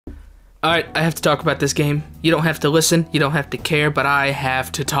Alright, I have to talk about this game. You don't have to listen, you don't have to care, but I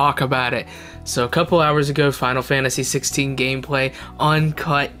have to talk about it. So a couple hours ago, Final Fantasy XVI gameplay,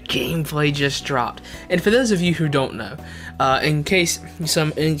 uncut gameplay just dropped. And for those of you who don't know, in case this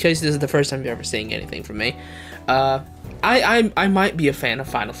is the first time you're ever seeing anything from me, I might be a fan of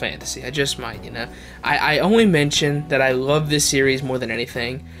Final Fantasy. I just might, you know. I only mention that I love this series more than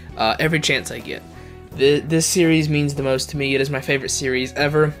anything, every chance I get. This series means the most to me. It is my favorite series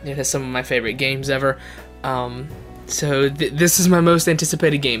ever. It has some of my favorite games ever. So this is my most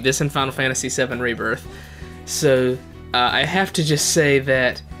anticipated game. This and Final Fantasy VII Rebirth. So I have to just say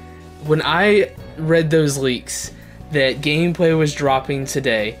that when I read those leaks that gameplay was dropping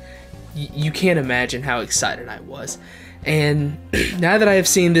today, you can't imagine how excited I was. And now that I have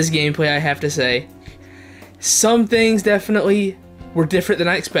seen this gameplay, I have to say some things definitely were different than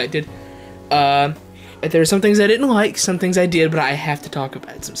I expected. There were some things I didn't like, some things I did, but I have to talk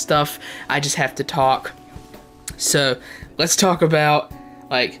about some stuff. I just have to talk. So let's talk about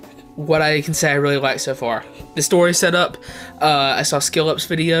like what I can say I really like so far. The story setup, I saw Skill Up's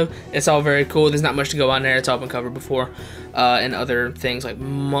video. It's all very cool. There's not much to go on there. It's all been covered before and other things like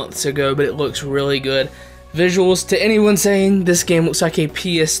months ago, but it looks really good. Visuals, to anyone saying this game looks like a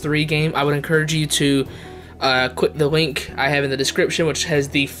PS3 game, I would encourage you to click the link I have in the description, which has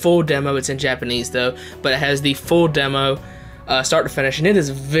the full demo. It's in Japanese though, but it has the full demo start to finish, and it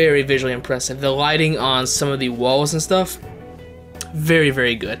is very visually impressive. The lighting on some of the walls and stuff, very,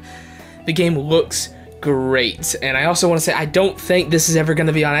 very good. The game looks great, and I also want to say I don't think this is ever going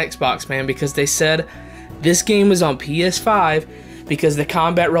to be on Xbox, man, because they said this game is on PS5 because the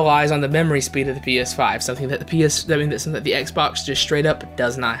combat relies on the memory speed of the PS5, something that something that the Xbox just straight up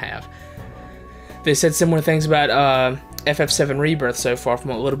does not have. They said similar things about FF7 Rebirth so far. From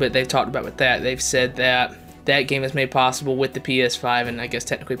a little bit they've talked about with that, they've said that that game is made possible with the PS5 and I guess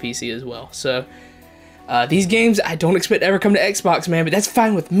technically PC as well. So these games I don't expect to ever come to Xbox, man, but that's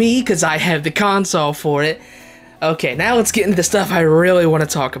fine with me because I have the console for it. Okay, now let's get into the stuff I really want to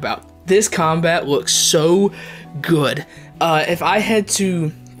talk about. This combat looks so good. If I had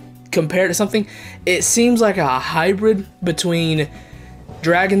to compare it to something, it seems like a hybrid between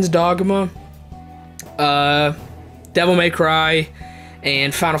Dragon's Dogma, Devil May Cry,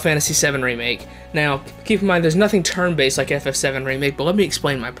 and Final Fantasy VII Remake. Now, keep in mind, there's nothing turn-based like FF7 Remake, but let me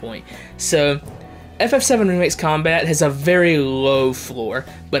explain my point. So, FF7 Remake's combat has a very low floor,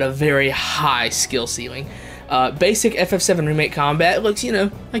 but a very high skill ceiling. Basic FF7 Remake combat looks, you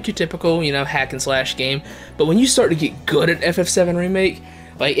know, like your typical, you know, hack and slash game, but when you start to get good at FF7 Remake,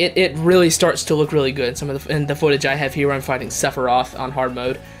 like, it really starts to look really good. Some of the footage I have here where I'm fighting Sephiroth on hard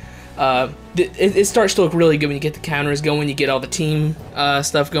mode. It starts to look really good when you get the counters going, you get all the team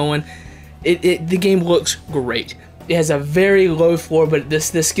stuff going. The game looks great. It has a very low floor, but the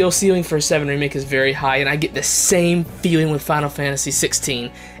skill ceiling for 7 Remake is very high, and I get the same feeling with Final Fantasy 16.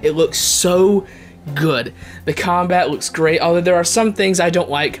 It looks so good. The combat looks great, although there are some things I don't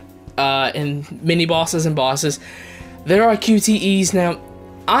like in mini-bosses and bosses. There are QTEs. Now,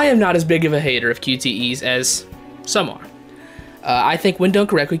 I am not as big of a hater of QTEs as some are. I think when done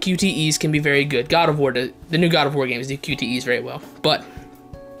correctly, QTEs can be very good. God of War, the new God of War games do QTEs very well. But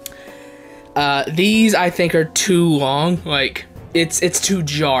these, I think, are too long. Like, it's too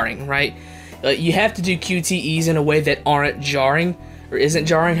jarring, right? You have to do QTEs in a way that aren't jarring, or isn't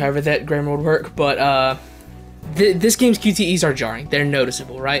jarring, however that grammar would work. But this game's QTEs are jarring. They're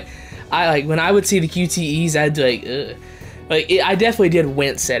noticeable, right? When I would see the QTEs, I'd be like, ugh. I definitely did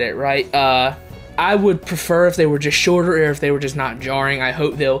wince at it, right? I would prefer if they were just shorter or if they were just not jarring. I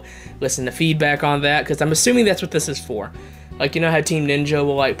hope they'll listen to feedback on that, because I'm assuming that's what this is for. Like, you know how Team Ninja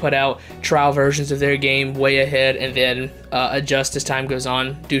will like put out trial versions of their game way ahead and then adjust as time goes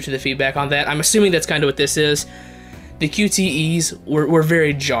on due to the feedback on that? I'm assuming that's kind of what this is. The QTEs were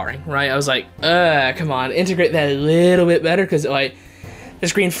very jarring, right? I was like, come on, integrate that a little bit better, because like the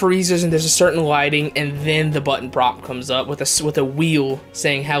screen freezes and there's a certain lighting, and then the button prompt comes up with a wheel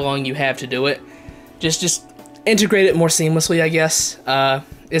saying how long you have to do it. Just integrate it more seamlessly, I guess.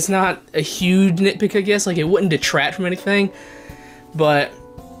 It's not a huge nitpick, I guess. Like, it wouldn't detract from anything, but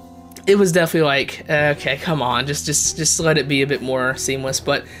it was definitely like, okay, come on, just let it be a bit more seamless.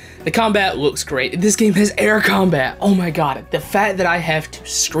 But the combat looks great. This game has air combat. Oh my god, the fact that I have to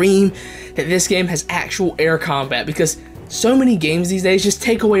scream that this game has actual air combat, because so many games these days just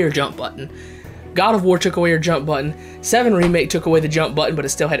take away your jump button. God of War took away your jump button. 7 Remake took away the jump button, but it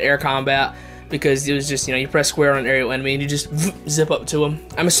still had air combat, because it was just, you know, you press square on an aerial enemy and you just zip up to them.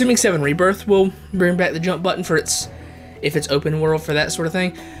 I'm assuming 7 Rebirth will bring back the jump button for if it's open world for that sort of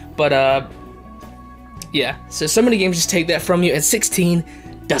thing. But yeah, so many games just take that from you. At 16,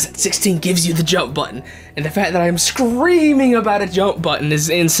 doesn't. 16 gives you the jump button, and the fact that I'm screaming about a jump button is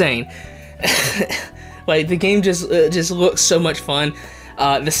insane. Like, the game just looks so much fun.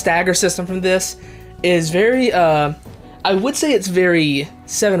 The stagger system from this is very, I would say it's very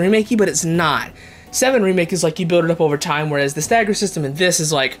 7 Remake-y, but it's not. 7 Remake is like you build it up over time, whereas the stagger system in this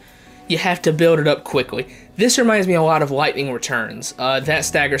is like you have to build it up quickly. This reminds me a lot of Lightning Returns. That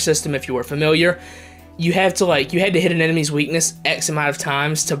stagger system, if you were familiar, you had to hit an enemy's weakness X amount of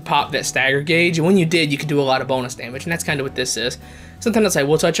times to pop that stagger gauge, and when you did, you could do a lot of bonus damage, and that's kind of what this is. Something else I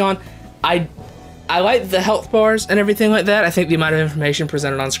will touch on, I like the health bars and everything like that. I think the amount of information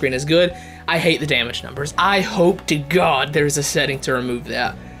presented on screen is good. I hate the damage numbers. I hope to God there's a setting to remove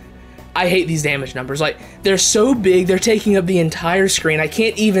that. I hate these damage numbers. Like, they're so big, they're taking up the entire screen. I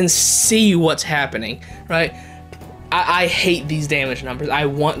can't even see what's happening, right? I hate these damage numbers. I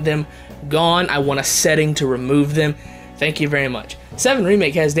want them gone. I want a setting to remove them. Thank you very much. 7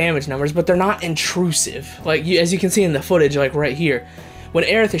 Remake has damage numbers, but they're not intrusive. Like, as you can see in the footage, like right here, when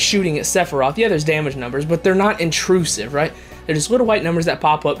Aerith is shooting at Sephiroth, yeah, there's damage numbers, but they're not intrusive, right? They're just little white numbers that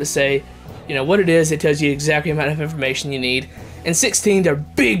pop up to say, you know, what it is. It tells you exactly the amount of information you need. And 16, they're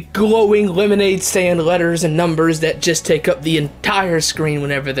big, glowing lemonade stand letters and numbers that just take up the entire screen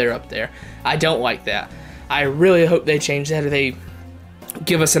whenever they're up there. I don't like that. I really hope they change that, or they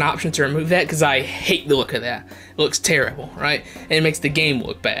give us an option to remove that, because I hate the look of that. It looks terrible, right? And it makes the game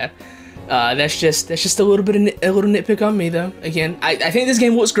look bad. That's just a little nitpick on me, though. Again, I think this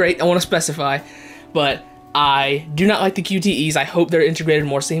game looks great. I want to specify, but I do not like the QTEs. I hope they're integrated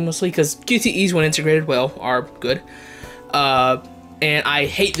more seamlessly, because QTEs, when integrated well, are good. And I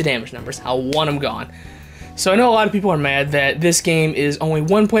hate the damage numbers. I want them gone. So I know a lot of people are mad that this game is only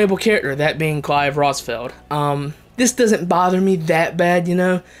one playable character, that being Clive Rosfeld. This doesn't bother me that bad, you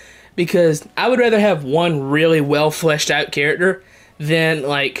know, because I would rather have one really well fleshed out character than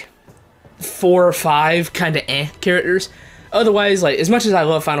like 4 or 5 kind of characters. Otherwise, like, as much as I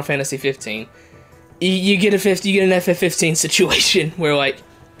love Final Fantasy 15, you get an FF15 situation where, like,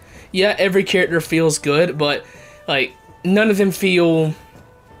 yeah, every character feels good, but like none of them feel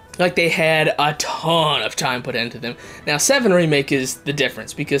like they had a ton of time put into them. Now, 7 Remake is the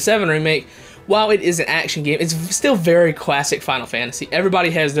difference, because 7 Remake, while it is an action game, it's still very classic Final Fantasy.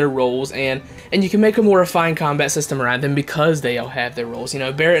 Everybody has their roles, and you can make a more refined combat system around them because they all have their roles. You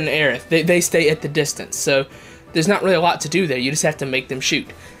know, Barret and Aerith, they stay at the distance, so there's not really a lot to do there. You just have to make them shoot.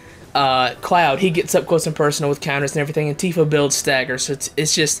 Cloud, he gets up close and personal with counters and everything, and Tifa builds stagger, so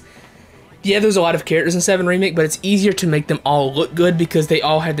it's just... Yeah, there's a lot of characters in 7 Remake, but it's easier to make them all look good because they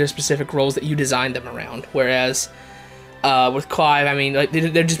all have their specific roles that you designed them around. Whereas, with Clive, I mean, like,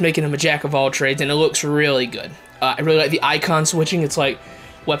 they're just making him a jack of all trades, and it looks really good. I really like the icon switching. It's like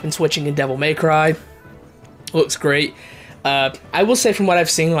weapon switching in Devil May Cry. Looks great. I will say, from what I've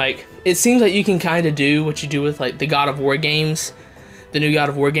seen, like, it seems like you can kind of do what you do with, like, the God of War games, the new God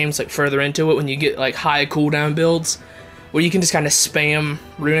of War games, like, further into it when you get, like, high cooldown builds, where you can just kind of spam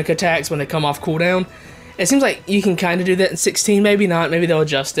runic attacks when they come off cooldown. It seems like you can kind of do that in 16, maybe not, maybe they'll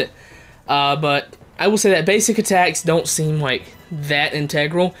adjust it. But I will say that basic attacks don't seem like that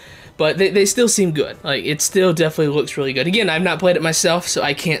integral, but they still seem good. Like, it still definitely looks really good. Again, I've not played it myself, so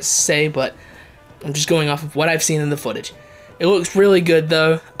I can't say, but I'm just going off of what I've seen in the footage. It looks really good,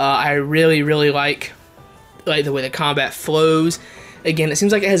 though. I really, really like the way the combat flows. Again, it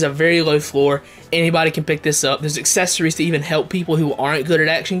seems like it has a very low floor. Anybody can pick this up. There's accessories to even help people who aren't good at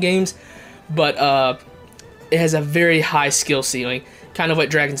action games, but it has a very high skill ceiling, kind of like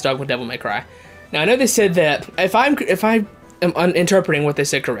Dragon's Dogma with Devil May Cry. Now, I know they said that, if I am interpreting what they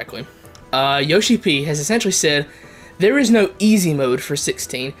said correctly, Yoshi P has essentially said there is no easy mode for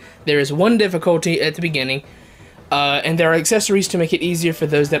 16. There is one difficulty at the beginning, and there are accessories to make it easier for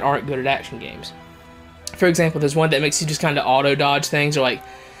those that aren't good at action games. For example, there's one that makes you just kind of auto-dodge things, or like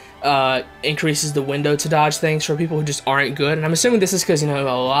increases the window to dodge things for people who just aren't good. And I'm assuming this is because, you know,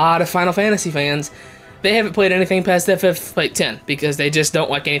 a lot of Final Fantasy fans, they haven't played anything past FF like 10 because they just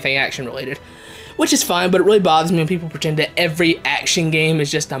don't like anything action-related. Which is fine, but it really bothers me when people pretend that every action game is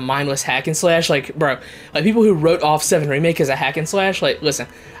just a mindless hack and slash. Like, bro, like, people who wrote off 7 Remake as a hack and slash, like, listen,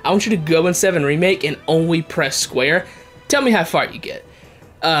 I want you to go in 7 Remake and only press square. Tell me how far you get.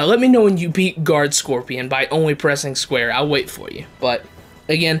 Let me know when you beat Guard Scorpion by only pressing square. I'll wait for you. But,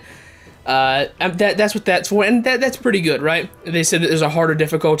 again, that's what that's for, and that's pretty good, right? They said that there's a harder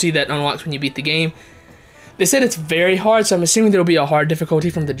difficulty that unlocks when you beat the game. They said it's very hard, so I'm assuming there'll be a hard difficulty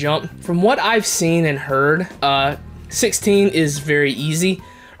from the jump. From what I've seen and heard, 16 is very easy,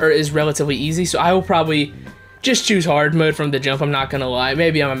 or is relatively easy, so I will probably just choose hard mode from the jump, I'm not gonna lie.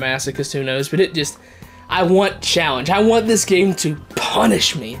 Maybe I'm a masochist, who knows, but I want challenge. I want this game to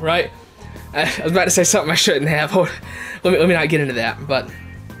punish me, right? I was about to say something I shouldn't have. Let me not get into that, but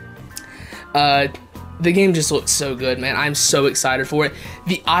the game just looks so good, man. I'm so excited for it.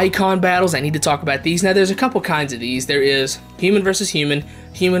 The icon battles, I need to talk about these. Now, there's a couple kinds of these. There is human versus human,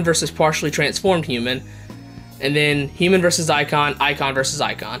 human versus partially transformed human, and then human versus icon, icon versus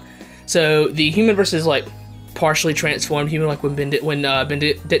icon. So the human versus like partially transformed human, like when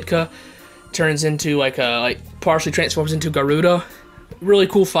Beneditka turns into like partially transforms into Garuda. Really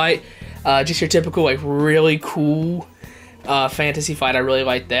cool fight. Just your typical like really cool fantasy fight. I really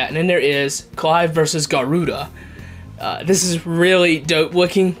like that. And then there is Clive versus Garuda. This is really dope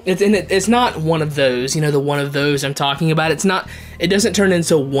looking. It's not one of those, you know, the one of those I'm talking about. It doesn't turn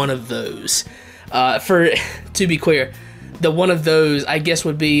into one of those. To be clear, the one of those I guess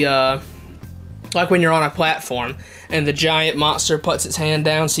would be like when you're on a platform and the giant monster puts its hand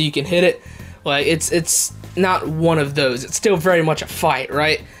down so you can hit it. Like it's not one of those. It's still very much a fight,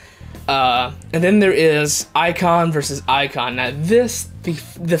 right? And then there is icon versus icon. Now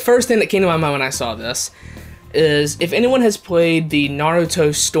the first thing that came to my mind when I saw this is, if anyone has played the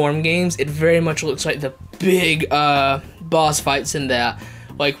Naruto Storm games, it very much looks like the big boss fights in that.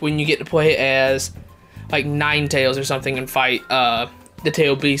 Like when you get to play as like Ninetales or something and fight the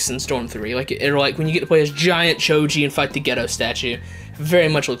Tail Beast in Storm 3. Or like when you get to play as Giant Choji and fight the Ghetto statue. Very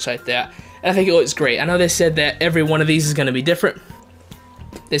much looks like that. And I think it looks great. I know they said that every one of these is going to be different.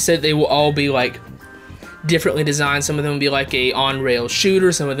 They said they will all be like differently designed. Some of them will be like a on-rail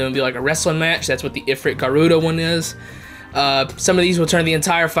shooter. Some of them will be like a wrestling match. That's what the Ifrit Garuda one is. Some of these will turn the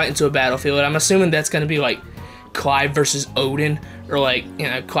entire fight into a battlefield. I'm assuming that's going to be like Clive versus Odin, or like, you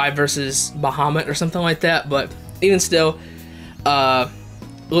know, Clive versus Bahamut or something like that. But even still,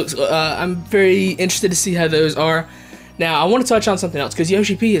 I'm very interested to see how those are. Now, I want to touch on something else, because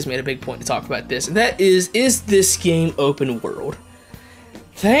Yoshi P has made a big point to talk about this, and that is this game open world?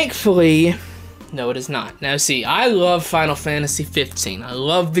 Thankfully, no, it is not. Now, see, I love Final Fantasy 15. I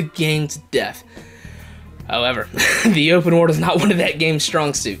love the game to death. However, the open world is not one of that game's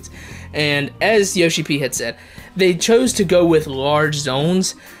strong suits. And as Yoshi P had said, they chose to go with large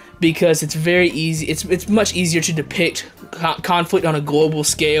zones because it's very easy. It's much easier to depict conflict on a global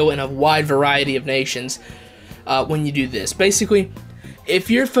scale and a wide variety of nations when you do this. Basically, if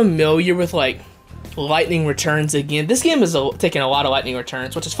you're familiar with like Lightning Returns, again, this game is taking a lot of Lightning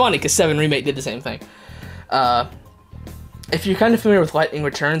Returns, which is funny because 7 Remake did the same thing. If you're kind of familiar with Lightning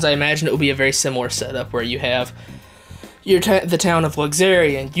Returns, I imagine it will be a very similar setup where you have the town of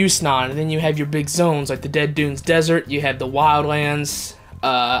Luxaria and Yusnan, and then you have your big zones like the Dead Dunes Desert, you have the Wildlands.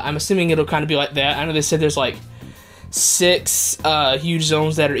 I'm assuming it'll kind of be like that. I know they said there's like 6 huge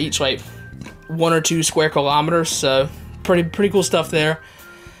zones that are each like 1 or 2 square kilometers, so pretty cool stuff there.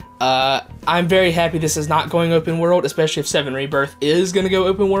 I'm very happy this is not going open world, especially if 7 Rebirth is going to go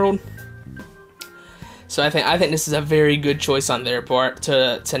open world. So I think this is a very good choice on their part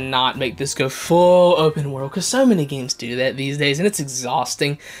to not make this go full open world, because so many games do that these days, and it's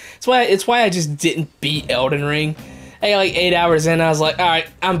exhausting. It's why I just didn't beat Elden Ring. I got like 8 hours in, I was like, alright,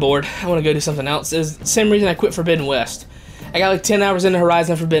 I'm bored. I want to go do something else. It's the same reason I quit Forbidden West. I got like 10 hours into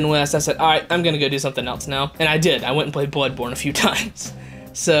Horizon Forbidden West. I said, alright, I'm going to go do something else now. And I did. I went and played Bloodborne a few times.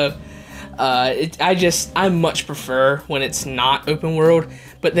 So, I much prefer when it's not open world.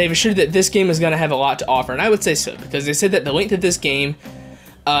 But they've assured that this game is going to have a lot to offer. And I would say so, because they said that the length of this game,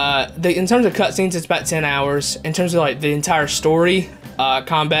 in terms of cutscenes, it's about 10 hours. In terms of like the entire story,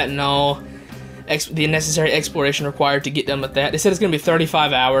 combat and all, the necessary exploration required to get done with that, they said it's going to be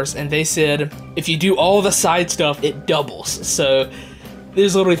 35 hours, and they said if you do all the side stuff, it doubles. So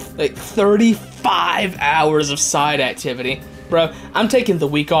there's literally like 35 hours of side activity. Bro, I'm taking the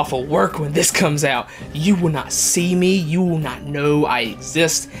week off of work when this comes out. You will not see me. You will not know I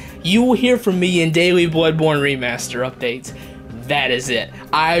exist. You will hear from me in daily Bloodborne Remaster updates. That is it.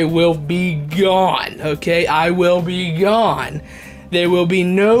 I will be gone, okay? I will be gone. There will be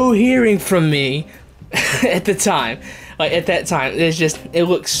no hearing from me at the time. Like, at that time, it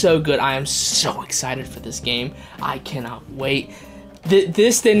looks so good. I am so excited for this game. I cannot wait.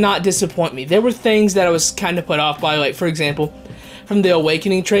 This did not disappoint me. There were things that I was kind of put off by, like, for example, from the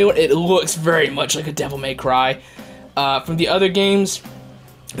Awakening trailer, it looks very much like a Devil May Cry. From the other games,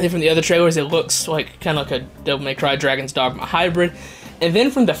 and from the other trailers, it looks like kind of like a Devil May Cry Dragon's Dogma hybrid. And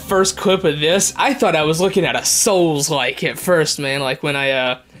then from the first clip of this, I thought I was looking at a Souls-like at first, man. Like when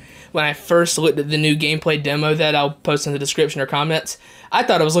I first looked at the new gameplay demo that I'll post in the description or comments, I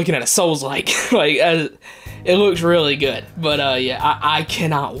thought I was looking at a Souls-like. It looks really good. But yeah, I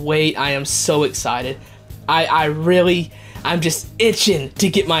cannot wait. I am so excited. I'm just itching to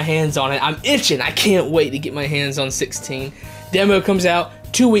get my hands on it. I'm itching. I can't wait to get my hands on 16. Demo comes out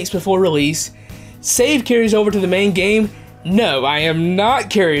 2 weeks before release. Save carries over to the main game. No, I am not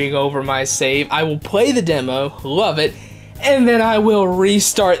carrying over my save. I will play the demo, love it, and then I will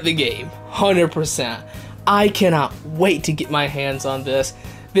restart the game, 100%. I cannot wait to get my hands on this.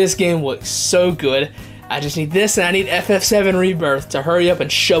 This game looks so good. I just need this, and I need FF7 Rebirth to hurry up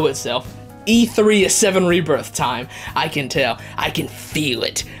and show itself. E3 is 7 Rebirth time. I can tell. I can feel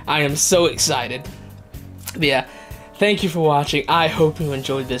it. I am so excited. But yeah, thank you for watching. I hope you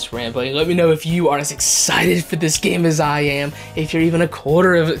enjoyed this rambling. Let me know if you are as excited for this game as I am. If you're even a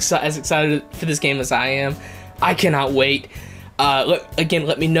quarter of as excited for this game as I am. I cannot wait. Again,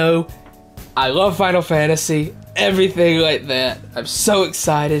 let me know. I love Final Fantasy. Everything like that. I'm so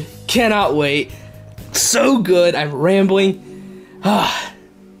excited. Cannot wait. So good. I'm rambling.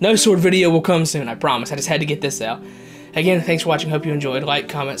 No sword video will come soon, I promise. I just had to get this out. Again, thanks for watching. Hope you enjoyed. Like,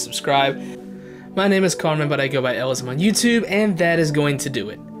 comment, subscribe. My name is Carmen, but I go by Ellism on YouTube, and that is going to do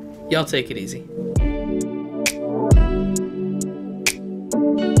it. Y'all take it easy.